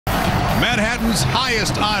Manhattan's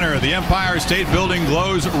highest honor, the Empire State Building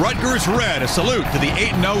glows Rutgers red, a salute to the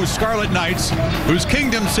 8-0 Scarlet Knights, whose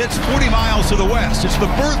kingdom sits 40 miles to the west. It's the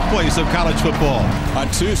birthplace of college football. On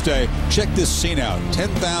Tuesday, check this scene out.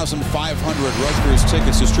 10,500 Rutgers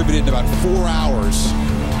tickets distributed in about 4 hours.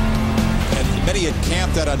 And many had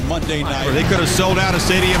camped out on Monday night. They could have sold out a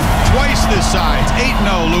stadium twice this size.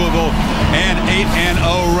 8-0 Louisville and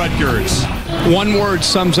 8-0 Rutgers. One word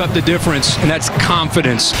sums up the difference, and that's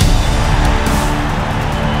confidence.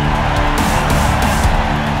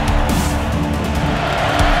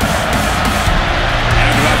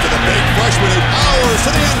 Freshman who powers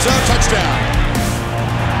to the end zone, touchdown.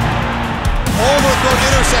 Overthrow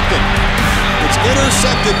intercepted. It's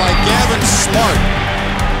intercepted by Gavin Smart.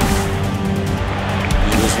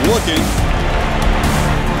 He was looking.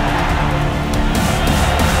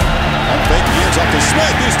 On fake, he ends up to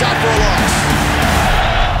Smith, who's stopped for a loss.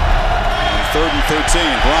 On 3rd and 13,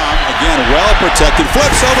 Brom, again, well protected,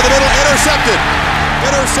 flips over the middle, intercepted.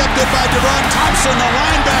 Intercepted by Devon Thompson, the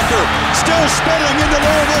linebacker, still spinning into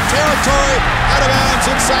Louisville territory, out of bounds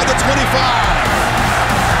inside the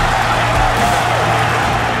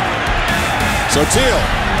 25. So Teal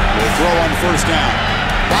will throw on first down.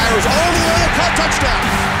 Fires all the way, caught touchdown.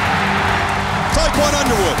 Tyquan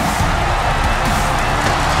Underwood.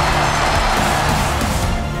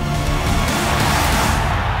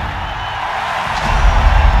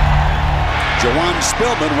 Jawan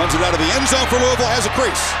Spillman runs it out of the end zone for Louisville, has a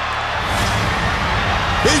crease.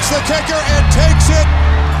 Beats the kicker and takes it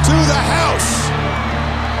to the house.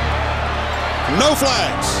 No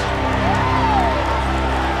flags.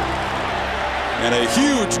 And a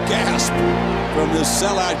huge gasp from this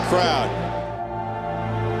sellout crowd.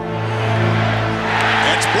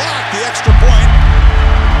 It's blocked, the extra point.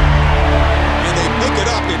 And they pick it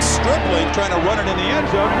up. It's Stripling trying to run it in the end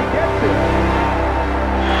zone, and he gets it.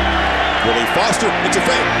 Willie Foster, it's a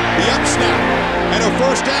fake, the up snap, and a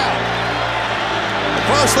first down.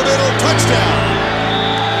 Across the middle, touchdown.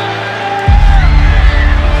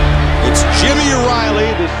 It's Jimmy Riley,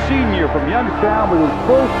 the senior from Youngstown, with his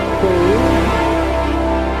first career.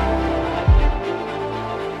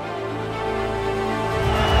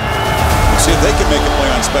 See if they can make a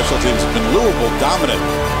play on special teams. And Louisville dominant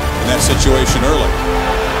in that situation early.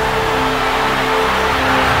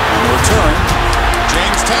 On the return,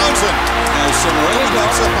 James Townsend has some range.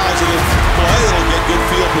 That's a positive play. It'll get good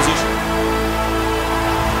field position.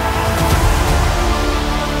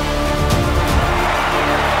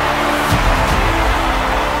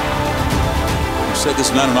 You said this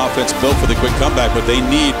is not an offense built for the quick comeback, but they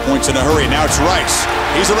need points in a hurry. Now it's Rice.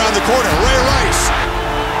 He's around the corner. Ray Rice.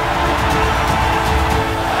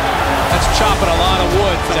 That's chopping a lot of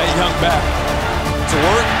wood for that young back. To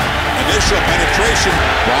work. Initial penetration,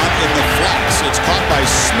 brought in the flats. It's caught by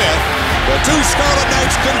Smith. The two Scarlet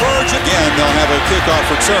Knights converge again. They'll have a kickoff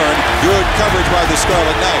return. Good coverage by the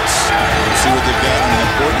Scarlet Knights. We'll see what they've got in an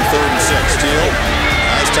important 3rd and 6. Teal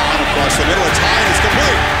has time across the middle. It's high and it's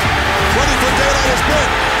complete. 20-foot daylight is good.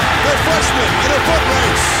 The freshman in a foot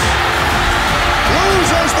race.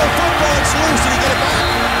 Loses the football. It's loose. Did he get it back?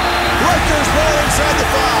 Rutgers ball inside the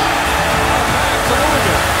 5.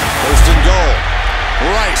 First and goal.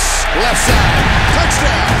 Rice, left side,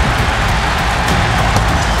 touchdown!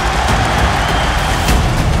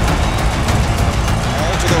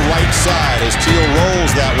 All to the right side as Teal rolls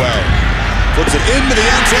that way. Puts it into the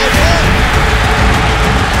end zone.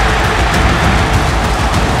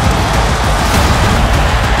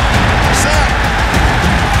 Sack!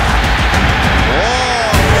 Oh,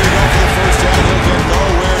 way to go for the first down. He'll get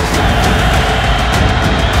nowhere.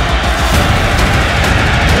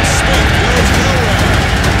 Smith goes nowhere.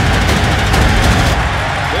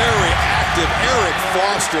 Eric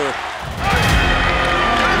Foster.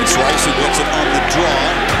 It's Rice who gets it on the draw.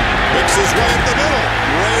 Picks his way up the middle.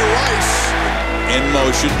 Ray Rice in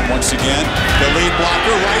motion once again. The lead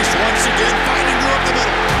blocker, Rice once again finding room up the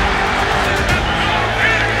middle.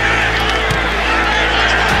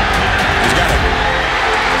 He's got it.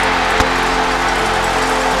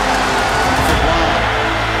 For Brom.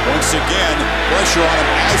 Once again, pressure on him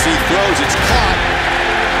as he throws. It's caught,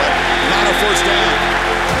 but not a first down.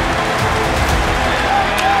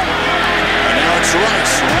 It's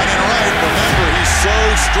Rice running right. Remember, he's so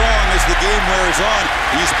strong as the game wears on.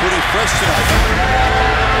 He's pretty fresh tonight.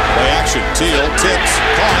 Play action. Teal tips,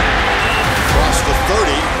 caught. Across the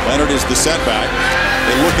 30. Leonard is the setback.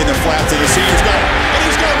 They look in the flats and the senior's got it. And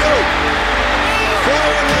he's got room.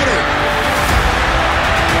 Brian Leonard.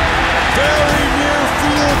 Very near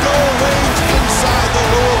field goal range inside the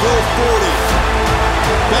Louisville 40.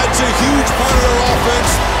 That's a huge part of their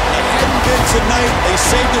offense. It hadn't been yards a night. They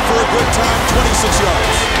saved it for a good time, 26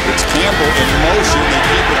 yards. It's Campbell in motion. They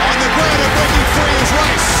keep it on the ground, and breaking free is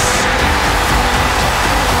Rice.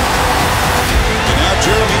 And now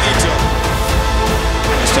Jeremy Ito.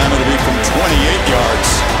 This time it'll be from 28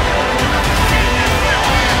 yards.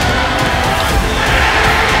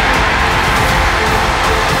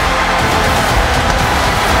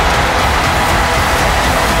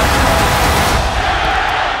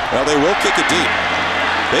 Well, they will kick it deep.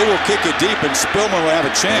 They will kick it deep, and Spillman will have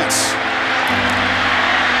a chance.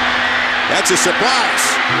 That's a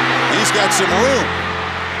surprise. He's got some room.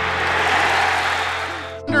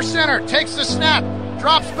 Under center, takes the snap,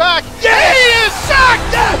 drops back. Yeah! He is sacked!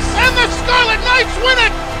 Yes! And the Scarlet Knights win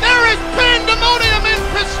it! There is Pandemonium in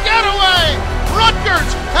Piscataway!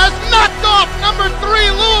 Rutgers has knocked off number 3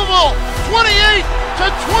 Louisville, 28-25.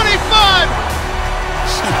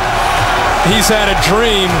 He's had a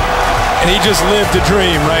dream, and he just lived a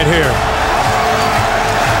dream right here.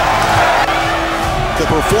 The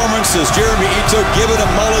performance as Jeremy Ito given a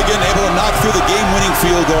mulligan, able to knock through the game-winning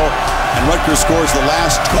field goal, and Rutgers scores the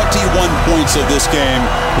last 21 points of this game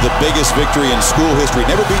for the biggest victory in school history.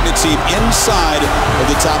 Never beaten a team inside of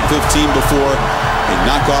the top 15 before. They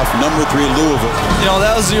knock off number 3 Louisville. You know,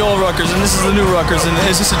 that was the old Rutgers, and this is the new Rutgers, and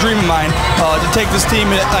it's just a dream of mine to take this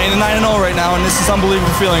team at 9-0 right now, and this is an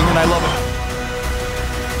unbelievable feeling, and I love it.